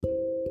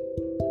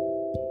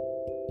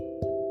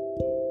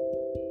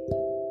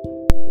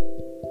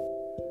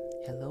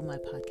Hello, my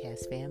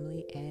podcast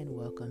family, and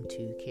welcome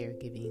to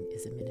Caregiving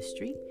is a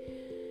Ministry,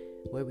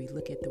 where we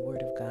look at the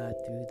Word of God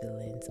through the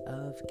lens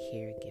of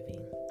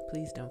caregiving.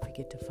 Please don't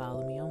forget to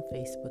follow me on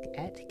Facebook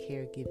at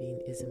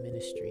Caregiving is a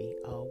Ministry,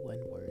 all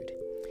one word.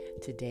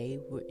 Today,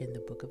 we're in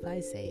the book of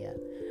Isaiah,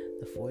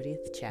 the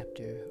 40th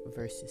chapter,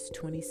 verses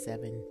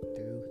 27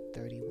 through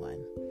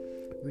 31.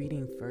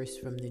 Reading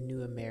first from the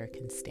New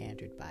American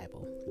Standard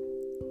Bible.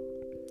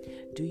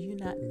 Do you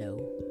not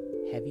know?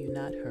 Have you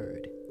not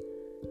heard?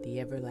 The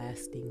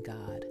everlasting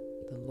God,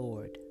 the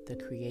Lord, the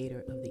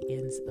creator of the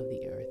ends of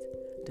the earth,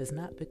 does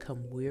not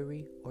become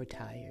weary or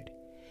tired.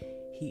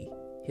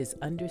 His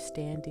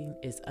understanding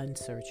is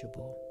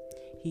unsearchable.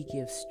 He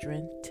gives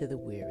strength to the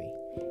weary,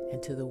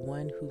 and to the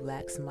one who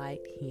lacks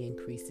might, he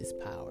increases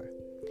power.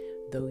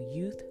 Though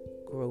youth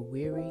grow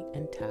weary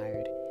and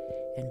tired,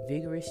 and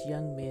vigorous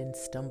young men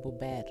stumble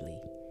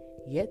badly,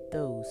 yet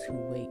those who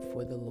wait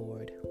for the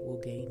Lord will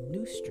gain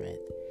new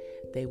strength.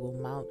 They will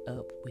mount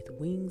up with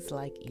wings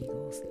like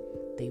eagles.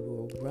 They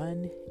will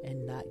run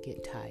and not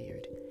get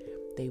tired.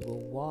 They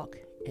will walk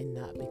and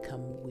not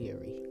become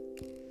weary.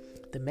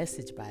 The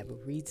Message Bible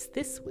reads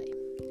this way: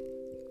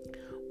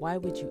 Why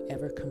would you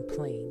ever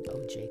complain,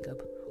 O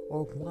Jacob,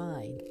 or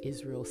whine,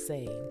 Israel,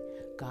 saying,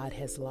 God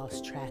has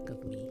lost track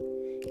of me.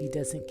 He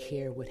doesn't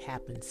care what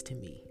happens to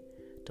me.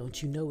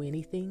 Don't you know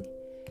anything?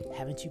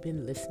 Haven't you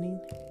been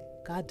listening?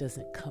 God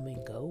doesn't come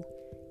and go.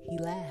 He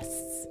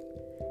lasts.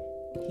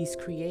 He's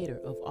creator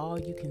of all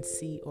you can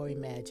see or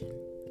imagine.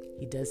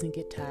 He doesn't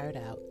get tired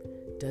out,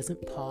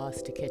 doesn't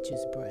pause to catch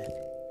his breath.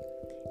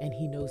 And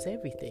he knows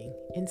everything,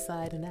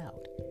 inside and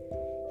out.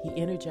 He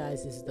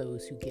energizes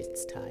those who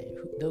get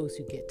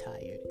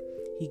tired.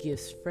 He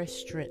gives fresh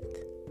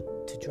strength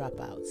to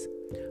dropouts.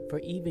 For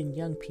even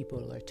young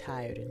people are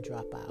tired and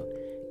drop out.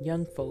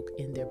 Young folk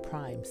in their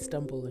prime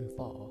stumble and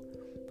fall.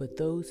 But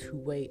those who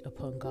wait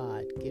upon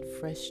God get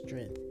fresh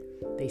strength.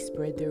 They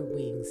spread their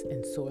wings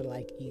and soar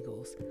like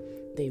eagles.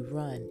 They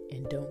run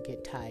and don't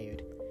get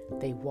tired.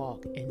 They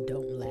walk and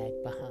don't lag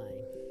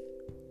behind.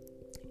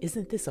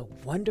 Isn't this a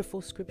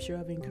wonderful scripture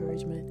of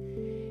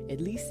encouragement? At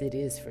least it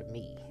is for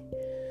me.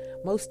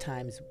 Most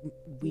times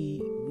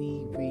we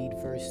read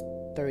verse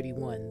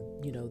 31,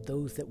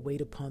 those that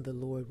wait upon the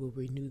Lord will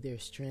renew their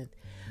strength.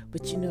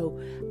 But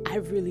I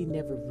really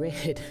never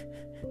read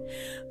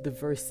the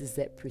verses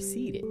that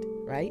preceded,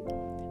 right?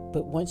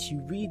 But once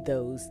you read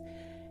those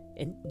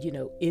and,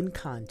 in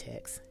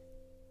context,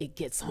 it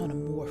gets on a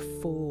more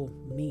full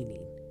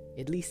meaning.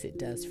 At least it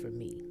does for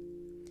me.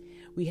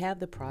 We have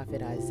the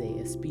prophet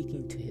Isaiah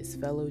speaking to his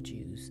fellow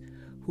Jews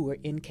who are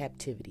in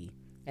captivity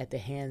at the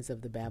hands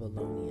of the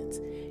Babylonians,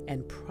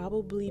 and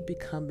probably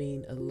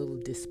becoming a little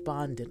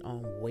despondent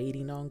on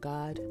waiting on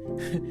God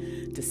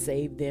to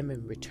save them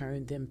and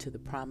return them to the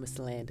promised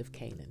land of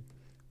Canaan.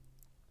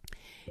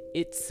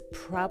 It's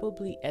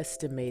probably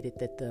estimated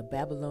that the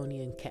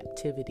Babylonian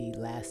captivity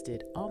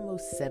lasted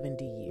almost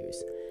 70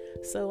 years.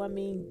 So,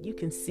 you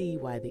can see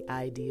why the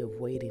idea of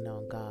waiting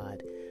on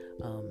God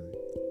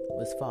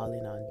was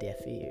falling on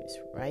deaf ears,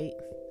 right?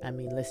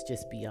 Let's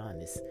just be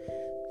honest.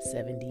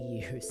 70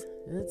 years.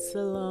 That's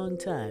a long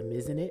time,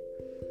 isn't it?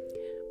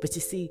 But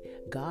you see,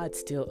 God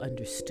still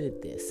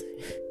understood this.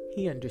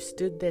 He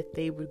understood that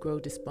they would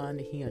grow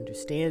despondent. He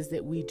understands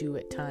that we do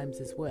at times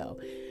as well.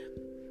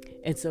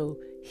 And so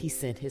he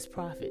sent his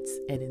prophets,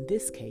 and in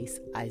this case,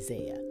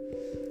 Isaiah,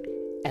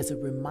 as a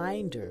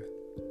reminder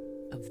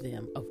of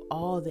them, of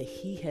all that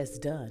he has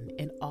done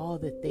and all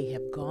that they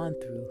have gone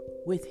through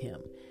with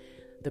him.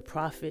 The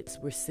prophets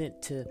were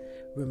sent to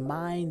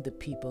remind the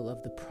people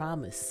of the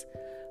promise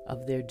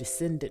of their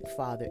descendant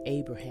father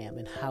Abraham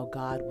and how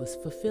God was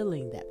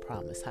fulfilling that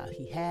promise, how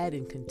he had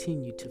and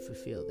continued to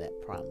fulfill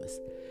that promise.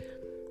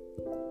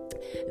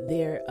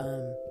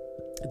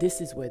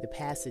 This is where the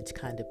passage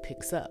kind of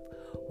picks up,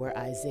 where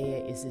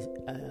Isaiah is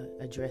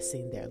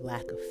addressing their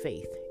lack of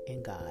faith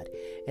in God,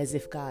 as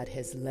if God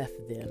has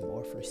left them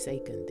or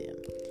forsaken them.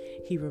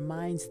 He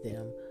reminds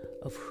them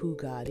of who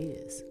God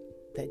is,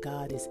 that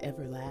God is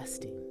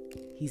everlasting.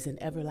 He's an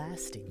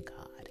everlasting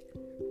God.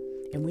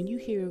 And when you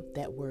hear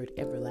that word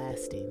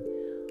everlasting,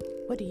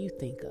 what do you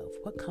think of?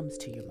 What comes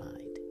to your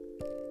mind?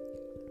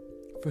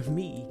 For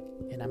me,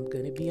 and I'm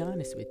going to be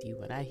honest with you,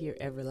 when I hear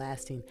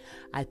everlasting,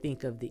 I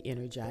think of the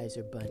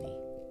Energizer Bunny.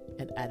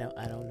 And I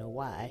don't know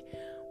why,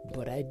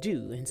 but I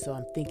do. And so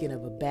I'm thinking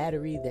of a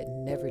battery that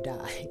never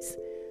dies.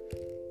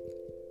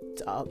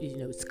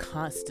 It's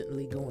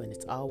constantly going.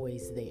 It's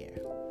always there.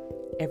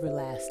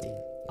 Everlasting.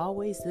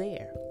 Always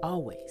there.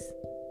 Always.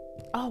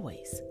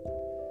 Always.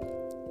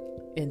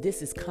 And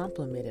this is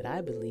complemented,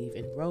 I believe,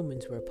 in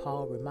Romans, where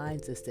Paul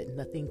reminds us that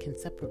nothing can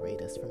separate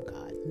us from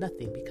God.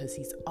 Nothing, because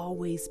he's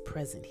always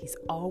present. He's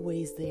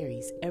always there.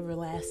 He's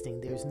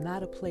everlasting. There's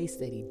not a place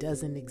that he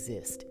doesn't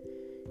exist.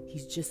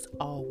 He's just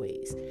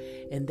always.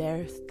 And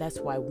that's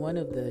why one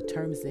of the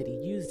terms that he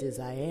used is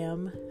I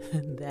am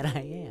that I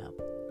am,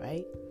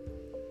 right?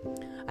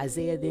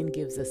 Isaiah then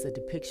gives us a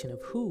depiction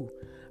of who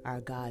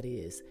our God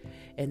is,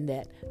 and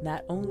that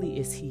not only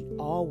is he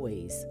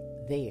always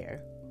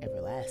there,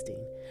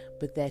 everlasting,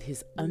 but that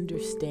his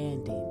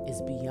understanding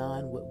is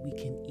beyond what we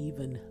can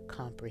even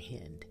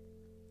comprehend.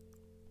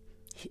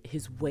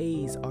 His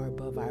ways are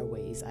above our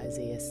ways,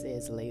 Isaiah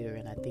says later,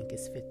 and I think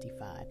it's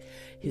 55.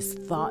 His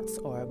thoughts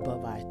are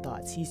above our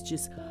thoughts. He's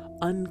just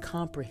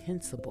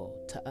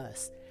incomprehensible to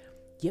us.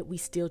 Yet we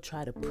still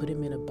try to put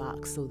him in a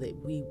box so that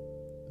we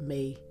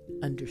may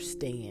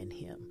understand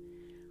him.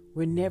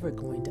 We're never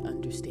going to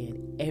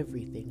understand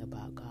everything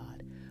about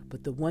God.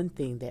 But the one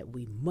thing that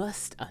we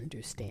must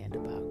understand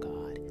about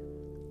God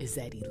is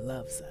that he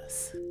loves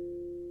us.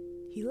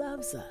 He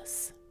loves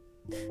us.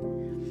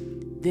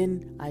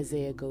 Then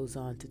Isaiah goes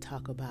on to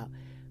talk about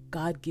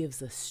God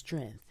gives us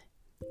strength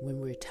when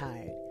we're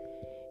tired,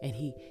 and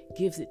he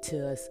gives it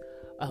to us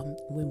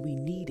when we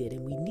need it,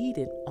 and we need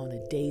it on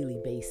a daily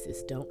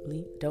basis, don't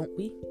we?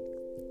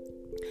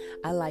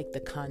 I like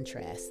the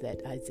contrast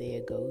that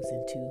Isaiah goes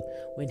into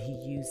when he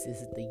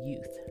uses the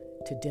youth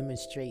to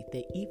demonstrate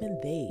that even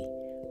they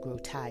grow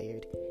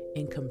tired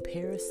in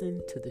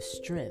comparison to the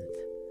strength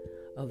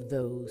of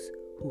those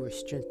who are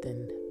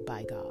strengthened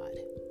by God.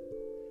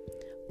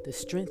 The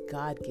strength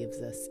God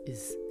gives us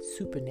is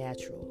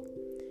supernatural.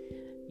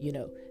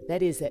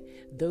 That is that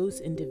those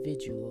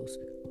individuals,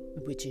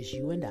 which is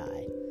you and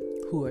I,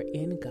 who are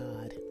in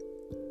God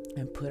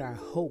and put our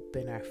hope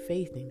and our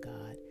faith in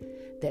God,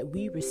 that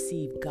we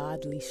receive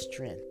godly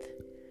strength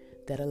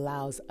that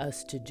allows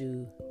us to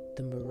do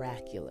the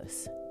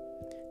miraculous,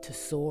 to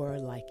soar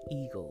like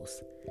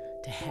eagles,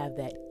 to have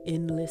that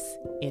endless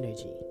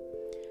energy.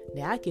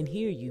 Now I can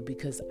hear you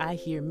because I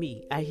hear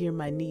me. I hear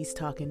my knees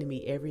talking to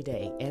me every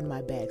day and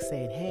my back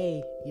saying,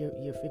 hey,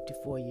 you're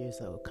 54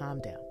 years old. Calm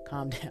down,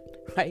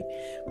 right?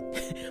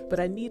 But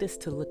I need us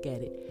to look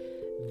at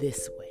it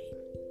this way.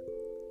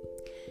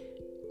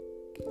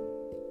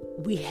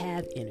 We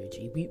have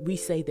energy. We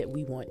say that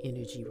we want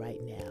energy right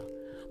now.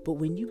 But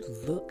when you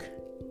look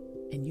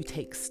and you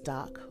take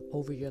stock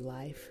over your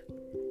life,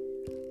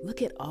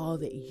 look at all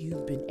that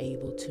you've been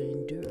able to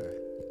endure.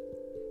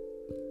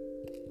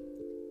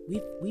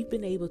 We've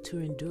been able to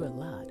endure a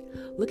lot.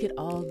 Look at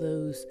all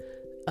those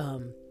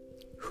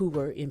who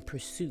were in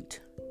pursuit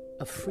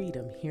of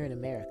freedom here in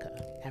America,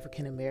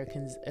 African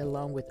Americans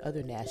along with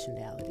other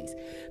nationalities,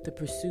 the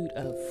pursuit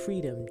of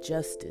freedom,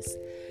 justice,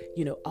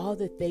 all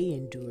that they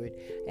endured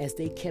as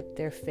they kept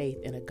their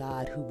faith in a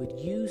God who would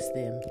use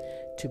them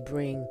to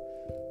bring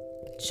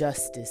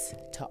justice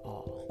to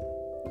all.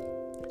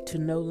 To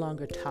no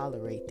longer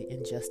tolerate the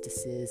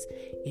injustices,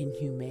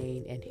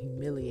 inhumane and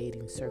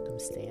humiliating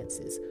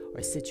circumstances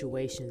or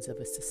situations of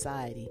a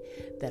society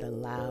that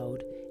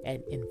allowed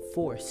and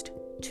enforced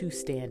two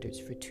standards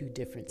for two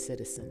different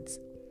citizens.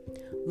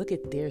 Look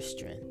at their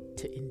strength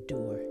to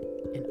endure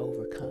and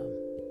overcome.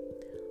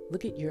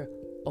 Look at your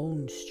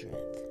own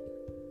strength.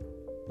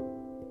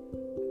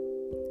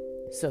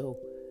 So,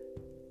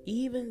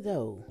 even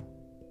though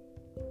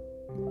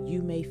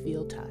you may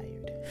feel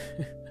tired,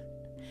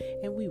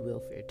 and we will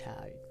feel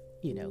tired,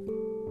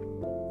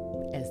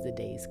 as the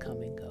days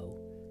come and go,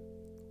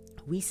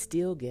 we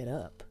still get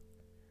up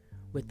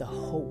with the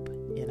hope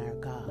in our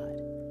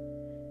God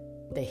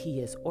that he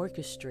has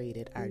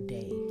orchestrated our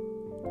day,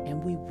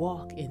 and we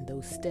walk in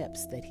those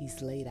steps that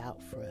he's laid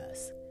out for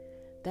us.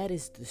 That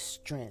is the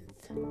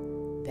strength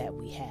that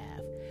we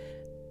have,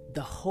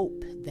 the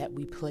hope that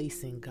we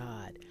place in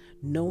God,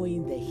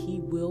 knowing that he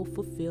will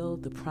fulfill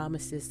the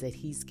promises that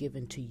he's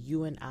given to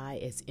you and I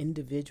as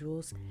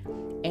individuals,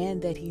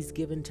 and that he's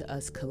given to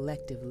us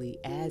collectively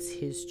as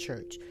his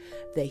church,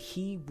 that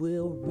he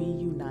will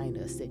reunite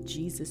us, that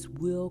Jesus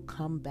will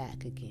come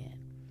back again.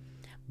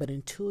 But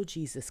until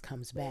Jesus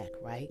comes back,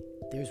 right,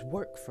 there's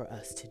work for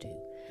us to do.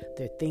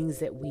 There are things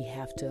that we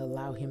have to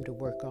allow him to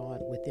work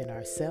on within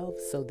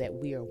ourselves so that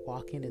we are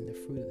walking in the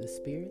fruit of the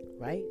Spirit,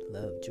 right?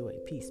 Love, joy,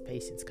 peace,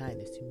 patience,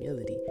 kindness,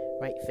 humility,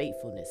 right?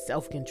 Faithfulness,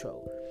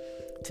 self-control.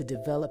 To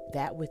develop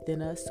that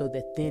within us so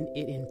that then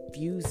it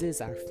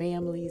infuses our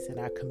families and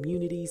our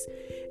communities,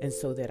 and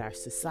so that our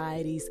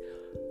societies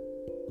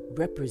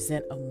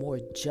represent a more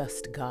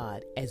just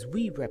God as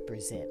we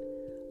represent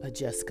a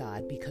just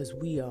God, because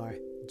we are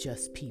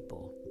just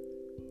people.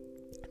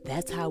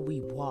 That's how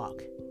we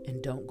walk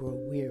and don't grow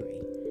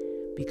weary,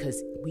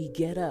 because we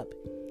get up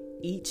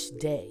each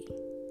day.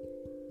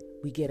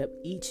 We get up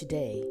each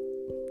day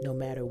no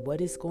matter what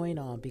is going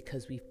on,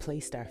 because we've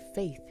placed our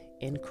faith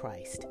in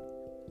Christ.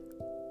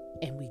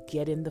 And we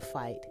get in the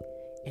fight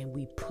and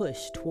we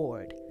push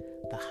toward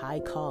the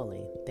high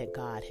calling that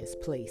God has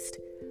placed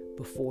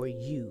before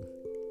you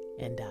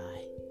and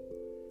I.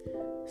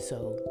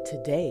 So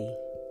today,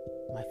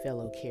 my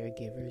fellow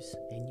caregivers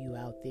and you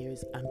out there,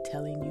 I'm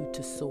telling you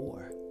to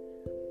soar.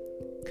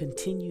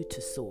 Continue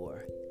to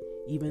soar.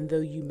 Even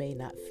though you may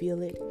not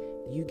feel it,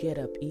 you get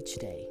up each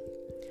day,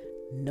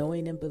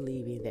 knowing and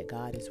believing that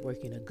God is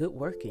working a good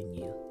work in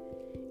you,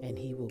 and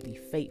he will be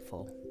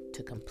faithful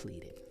to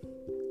complete it.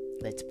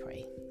 Let's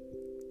pray.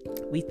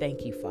 We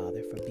thank you,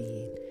 Father, for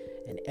being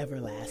an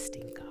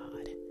everlasting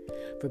God,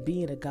 for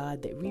being a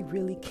God that we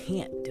really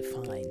can't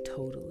define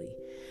totally,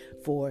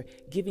 for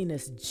giving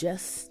us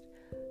just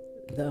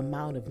the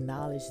amount of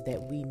knowledge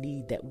that we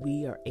need, that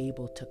we are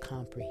able to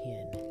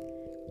comprehend,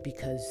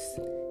 because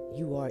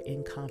you are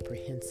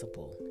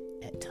incomprehensible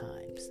at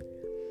times.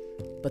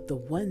 But the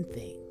one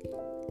thing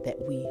that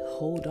we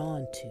hold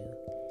on to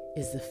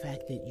is the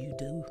fact that you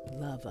do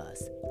love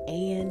us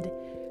and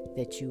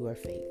that you are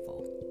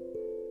faithful.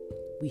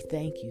 We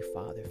thank you,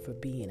 Father, for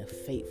being a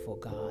faithful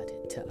God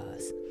to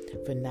us,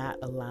 for not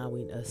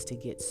allowing us to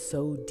get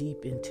so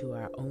deep into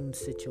our own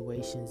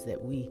situations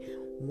that we,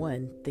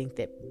 one, think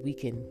that we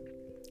can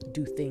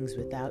do things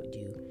without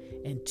you,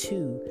 and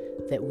two,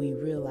 that we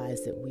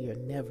realize that we are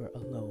never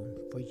alone,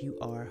 for you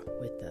are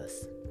with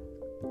us.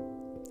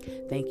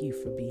 Thank you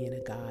for being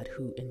a God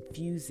who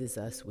infuses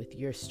us with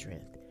your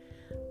strength,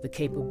 the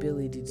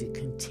capability to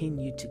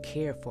continue to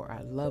care for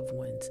our loved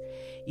ones,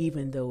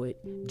 even though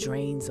it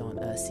drains on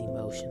us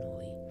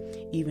emotionally,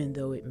 even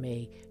though it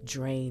may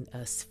drain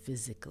us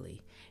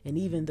physically, and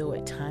even though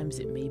at times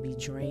it may be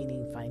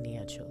draining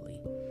financially.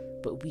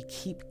 But we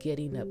keep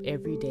getting up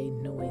every day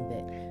knowing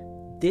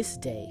that this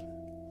day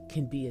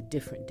can be a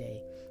different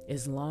day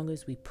as long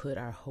as we put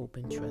our hope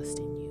and trust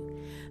in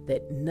you.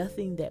 That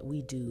nothing that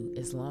we do,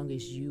 as long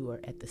as you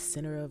are at the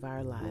center of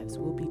our lives,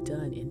 will be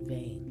done in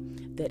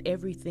vain. That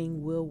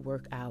everything will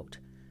work out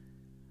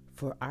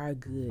for our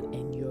good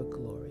and your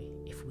glory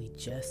if we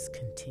just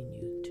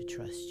continue to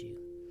trust you.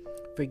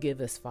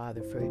 Forgive us,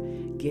 Father, for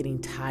getting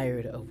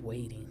tired of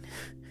waiting.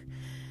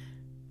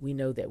 We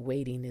know that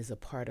waiting is a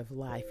part of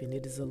life, and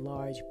it is a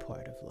large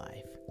part of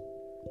life.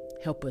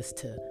 Help us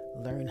to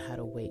learn how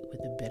to wait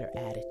with a better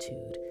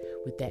attitude,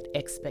 with that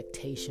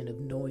expectation of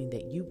knowing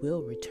that you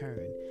will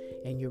return,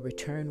 and your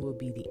return will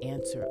be the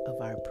answer of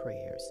our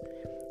prayers,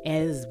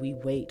 as we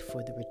wait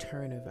for the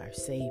return of our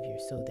Savior,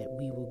 so that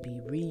we will be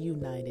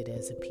reunited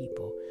as a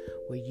people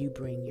where you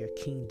bring your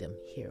kingdom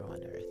here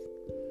on earth.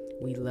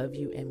 We love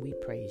you and we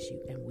praise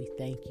you, and we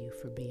thank you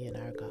for being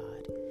our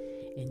God.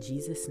 In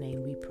Jesus'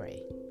 name we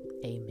pray.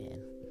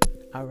 Amen.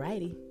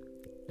 Alrighty.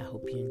 I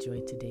hope you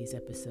enjoyed today's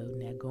episode.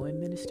 Now go and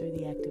minister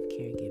the act of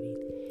caregiving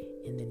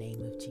in the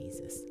name of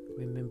Jesus.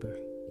 Remember,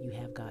 you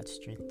have God's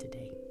strength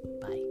today.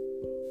 Bye.